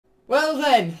Well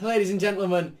then, ladies and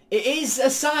gentlemen, it is a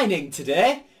signing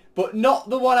today, but not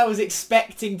the one I was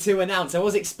expecting to announce. I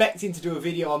was expecting to do a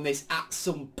video on this at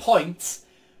some point,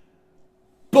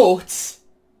 but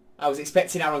I was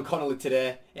expecting Aaron Connolly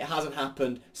today. It hasn't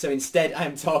happened, so instead I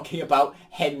am talking about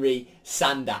Henry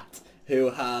Sandat, who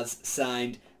has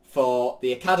signed for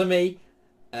the academy.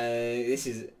 This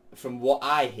is, from what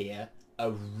I hear,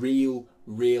 a real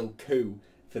coup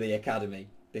for the academy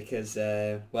because,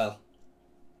 well,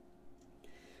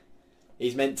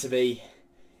 he's meant to be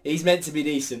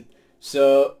decent.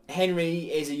 So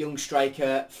Henry is a young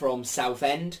striker from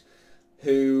Southend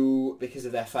who, because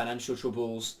of their financial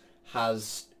troubles,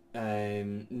 has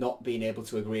not been able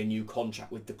to agree a new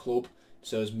contract with the club,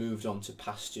 so has moved on to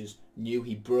pastures new.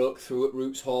 He broke through at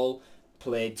Roots Hall,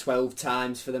 played 12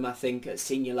 times for them, I think, at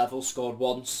senior level, scored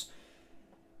once,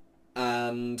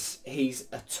 and he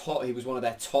was one of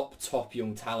their top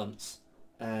young talents.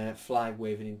 Flag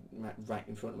waving right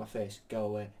in front of my face. Go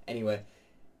away. Anyway,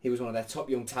 he was one of their top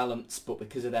young talents, but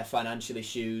because of their financial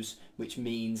issues, which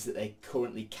means that they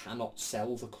currently cannot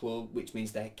sell the club, which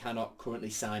means they cannot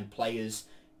currently sign players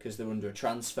because they're under a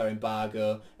transfer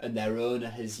embargo, and their owner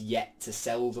has yet to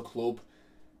sell the club.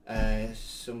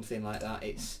 Something like that.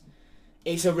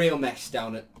 It's a real mess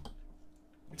down at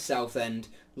Southend.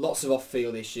 Lots of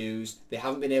off-field issues. They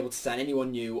haven't been able to sign anyone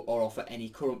new or offer any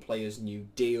current players new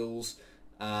deals.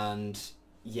 And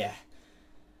yeah,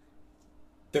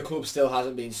 the club still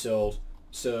hasn't been sold.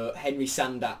 So Henry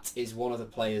Sandat is one of the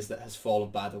players that has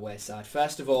fallen by the wayside.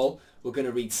 First of all, we're going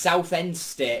to read Southend's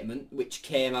statement, which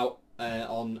came out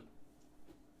on,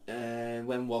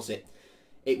 when was it?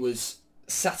 It was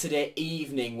Saturday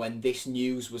evening when this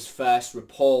news was first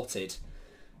reported,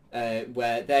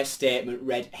 where their statement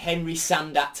read, Henry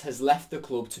Sandat has left the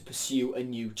club to pursue a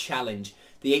new challenge.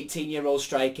 The 18-year-old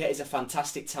striker is a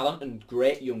fantastic talent and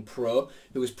great young pro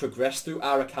who has progressed through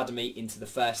our academy into the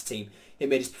first team. He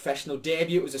made his professional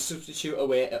debut as a substitute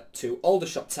away to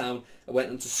Aldershot Town and went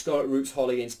on to score at Roots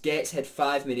Hall against Gateshead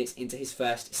 5 minutes into his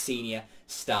first senior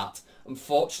start.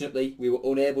 Unfortunately, we were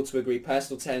unable to agree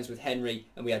personal terms with Henry,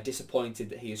 and we are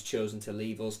disappointed that he has chosen to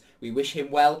leave us. We wish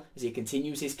him well as he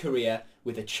continues his career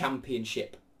with a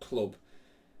championship club.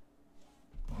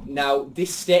 Now,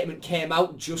 this statement came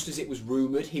out just as it was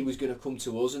rumoured he was going to come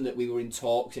to us and that we were in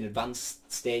talks in advanced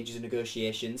stages of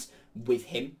negotiations with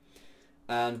him.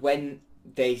 And when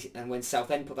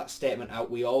Southend put that statement out,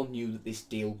 we all knew that this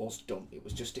deal was done. It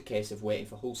was just a case of waiting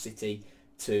for Hull City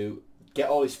to get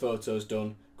all his photos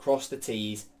done, cross the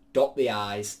T's, dot the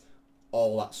I's,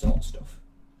 all that sort of stuff.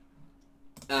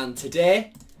 And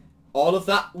today, all of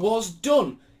that was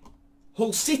done.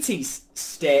 Hull City's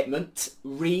statement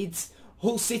reads,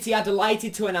 Hull City are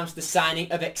delighted to announce the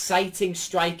signing of exciting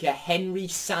striker Henry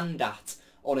Sandat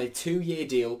on a 2-year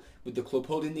deal, with the club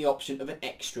holding the option of an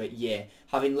extra year.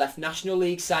 Having left National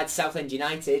League side Southend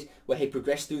United, where he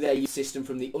progressed through their youth system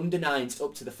from the under-9s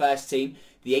up to the first team,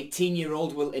 the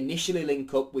 18-year-old will initially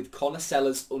link up with Connor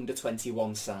Sellers'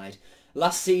 under-21 side.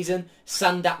 Last season,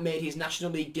 Sandat made his National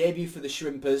League debut for the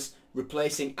Shrimpers,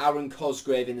 replacing Aaron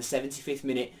Cosgrave in the 75th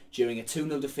minute during a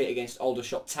 2-0 defeat against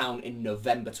Aldershot Town in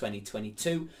November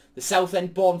 2022. The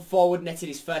Southend-born forward netted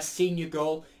his first senior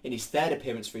goal in his third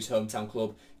appearance for his hometown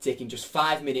club, taking just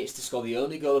 5 minutes to score the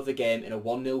only goal of the game in a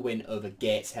 1-0 win over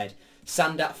Gateshead.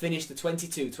 Sandat finished the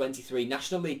 22-23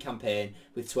 National League campaign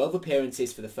with 12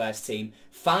 appearances for the first team,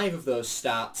 5 of those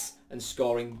starts, and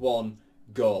scoring 1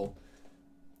 goal.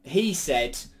 He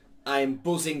said, I am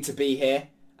buzzing to be here.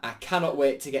 I cannot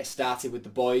wait to get started with the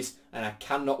boys, and I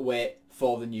cannot wait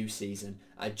for the new season.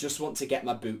 I just want to get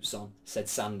my boots on, said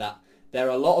Sandat. There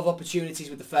are a lot of opportunities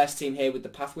with the first team here with the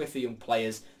pathway for young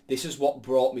players. This is what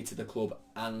brought me to the club,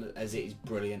 and as it is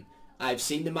brilliant. I've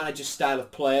seen the manager's style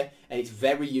of play, and it's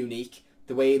very unique.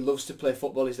 The way he loves to play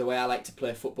football is the way I like to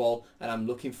play football, and I'm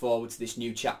looking forward to this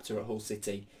new chapter at Hull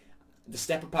City. The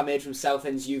step up I made from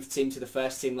Southend's youth team to the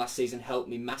first team last season helped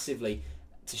me massively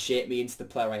to shape me into the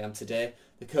player I am today.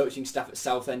 The coaching staff at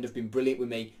Southend have been brilliant with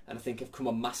me, and I think I've come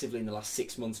on massively in the last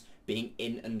 6 months being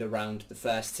in and around the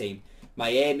first team. My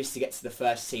aim is to get to the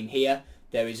first team here.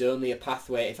 There is only a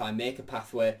pathway if I make a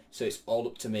pathway, so it's all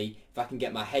up to me. If I can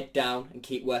get my head down and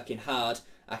keep working hard,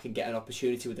 I can get an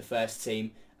opportunity with the first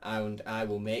team, and I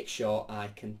will make sure I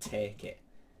can take it.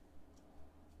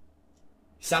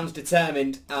 Sounds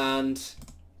determined, and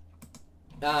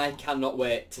I cannot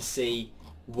wait to see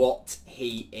what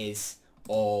he is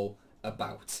all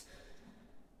about.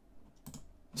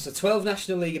 So 12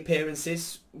 National League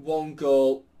appearances, 1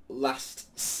 goal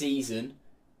last season,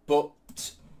 but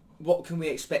what can we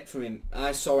expect from him?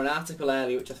 I saw an article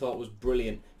earlier which I thought was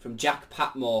brilliant from Jack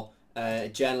Patmore, a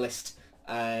journalist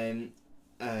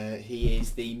He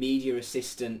is the media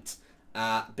assistant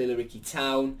at Billericay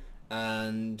Town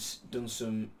and done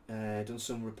some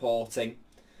reporting.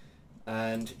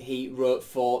 And he wrote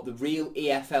for the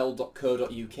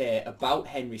realefl.co.uk about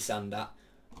Henry Sandat.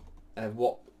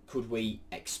 What could we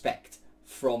expect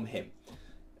from him?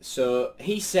 So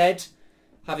he said,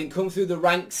 having come through the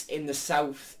ranks in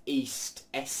Southeast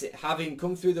Essex,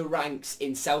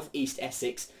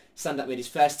 Sandat made his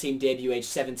first team debut aged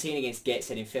 17 against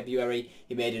Gateshead in February.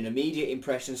 He made an immediate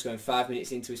impression, scoring 5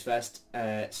 minutes into his first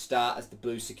start as the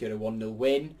Blues secured a 1-0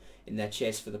 win in their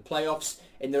chase for the playoffs.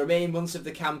 In the remaining months of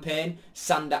the campaign,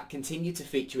 Sandat continued to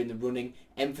feature in the running,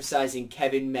 emphasising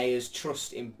Kevin Mayer's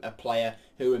trust in a player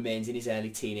who remains in his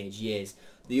early teenage years.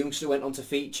 The youngster went on to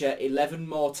feature 11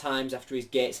 more times after his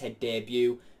Gateshead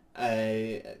debut.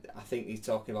 I think he's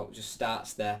talking about just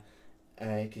starts there,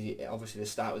 because obviously the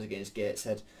start was against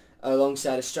Gateshead.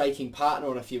 Alongside a striking partner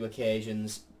on a few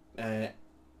occasions.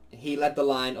 He led the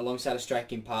line alongside a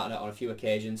striking partner on a few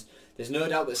occasions. There's no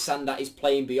doubt that Sandat is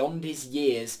playing beyond his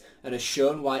years and has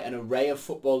shown why an array of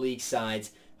Football League sides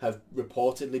have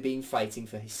reportedly been fighting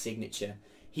for his signature.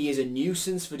 He is a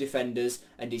nuisance for defenders,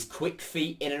 and his quick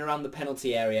feet in and around the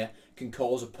penalty area can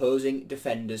cause opposing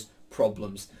defenders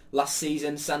problems. Last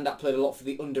season, Sandat played a lot for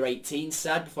the under-18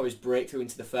 side before his breakthrough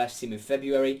into the first team in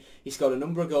February. He scored a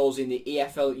number of goals in the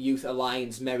EFL Youth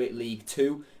Alliance Merit League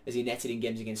 2 as he netted in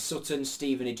games against Sutton,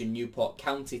 Stevenage and Newport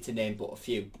County, to name but a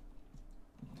few.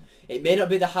 It may not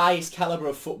be the highest calibre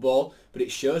of football, but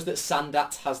it shows that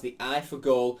Sandat has the eye for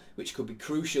goal, which could be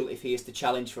crucial if he is to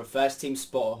challenge for a first-team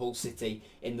spot at Hull City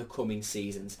in the coming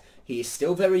seasons. He is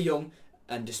still very young,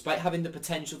 and despite having the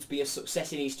potential to be a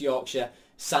success in East Yorkshire,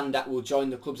 Sandat will join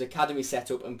the club's academy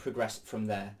setup and progress from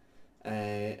there.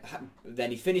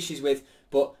 Then he finishes with,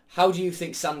 but how do you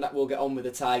think Sandat will get on with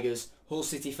the Tigers? Hull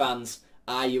City fans,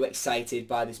 are you excited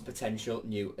by this potential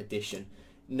new addition?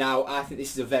 Now, I think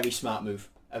this is a very smart move.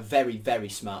 A very, very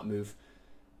smart move.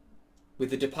 With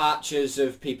the departures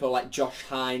of people like Josh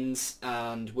Hines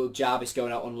and Will Jarvis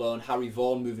going out on loan, Harry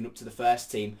Vaughan moving up to the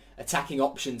first team, attacking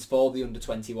options for the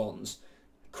under-21s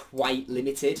quite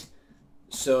limited.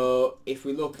 So if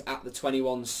we look at the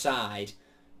 21 side,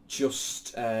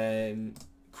 just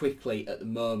quickly at the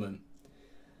moment,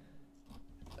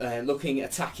 looking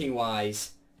attacking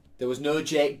wise, there was no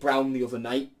Jake Brown the other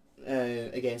night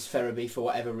against Ferriby for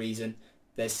whatever reason.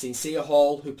 There's Sincere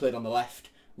Hall, who played on the left,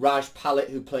 Raj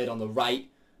Pallett, who played on the right.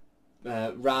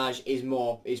 Raj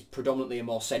is predominantly a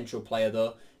more central player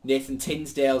though. Nathan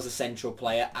Tinsdale's a central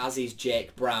player, as is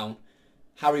Jake Brown.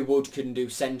 Harry Wood can do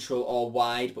central or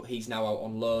wide, but he's now out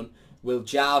on loan. Will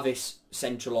Jarvis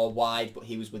central or wide, but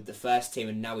he was with the first team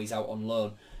and now he's out on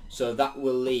loan. So that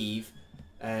will leave,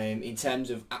 in terms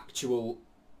of actual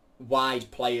wide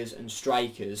players and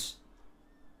strikers,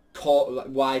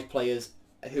 wide players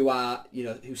who are,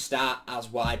 who start as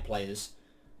wide players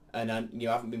and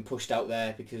haven't been pushed out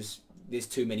there because there's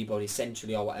too many bodies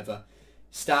centrally or whatever.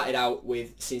 Started out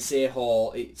with Sincere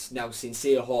Hall. It's now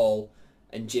Sincere Hall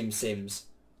and Jim Sims,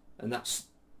 and that's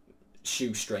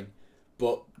shoestring.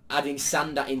 But adding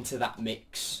Sandat into that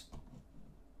mix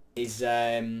is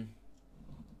it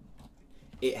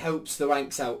helps the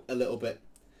ranks out a little bit.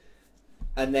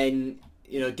 And then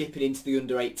dipping into the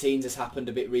under-18s has happened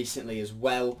a bit recently as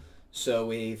well. So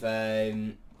we've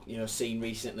seen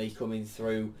recently coming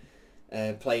through,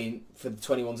 playing for the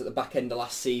 21s at the back end of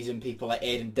last season, people like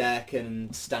Aidan Durkin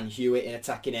and Stan Hewitt in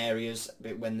attacking areas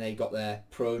when they got their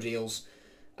pro deals.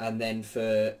 And then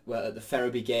at the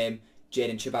Ferriby game,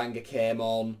 Jaden Chabanga came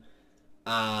on,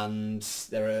 and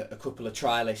there are a couple of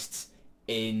trialists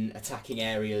in attacking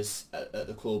areas at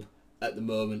the club at the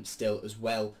moment still as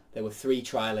well. There were 3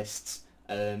 trialists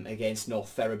against North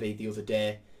Ferriby the other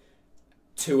day.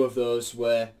 2 of those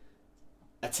were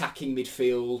attacking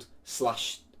midfield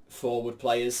 / forward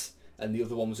players, and the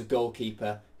other one was a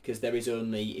goalkeeper, because there is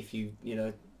only, if you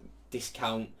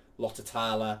discount Lotta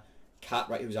Tyler,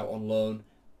 Cartwright who's out on loan,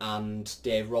 and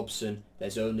Dave Robson,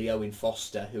 there's only Owen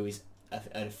Foster who is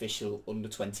an official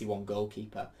under-21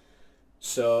 goalkeeper.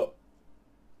 So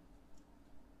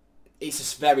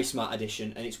it's a very smart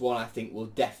addition, and it's one I think will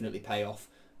definitely pay off.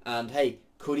 And hey,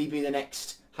 could he be the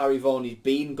next Harry Vaughan?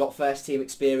 He's got first team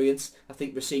experience. I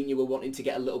think Rossini will want him to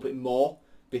get a little bit more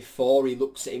before he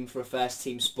looks at him for a first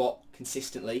team spot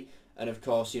consistently. And of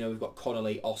course, we've got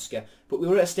Connolly, Oscar. But we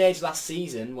were at a stage last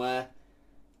season where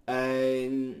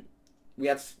we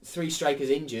had 3 strikers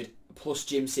injured, plus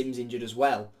Jim Sims injured as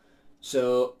well.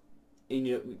 So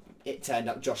it turned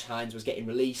out Josh Hines was getting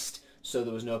released, so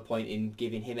there was no point in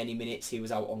giving him any minutes. He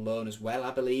was out on loan as well,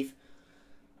 I believe.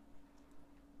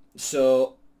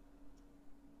 So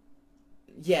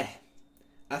yeah,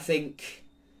 I think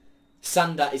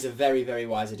Sandat is a very, very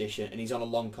wise addition, and he's on a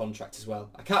long contract as well.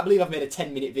 I can't believe I've made a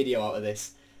 10-minute video out of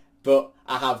this, but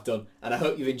I have done, and I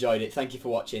hope you've enjoyed it. Thank you for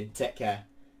watching. Take care.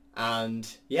 And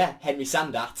yeah, Henry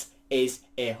Sandat is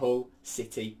a Hull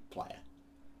City player.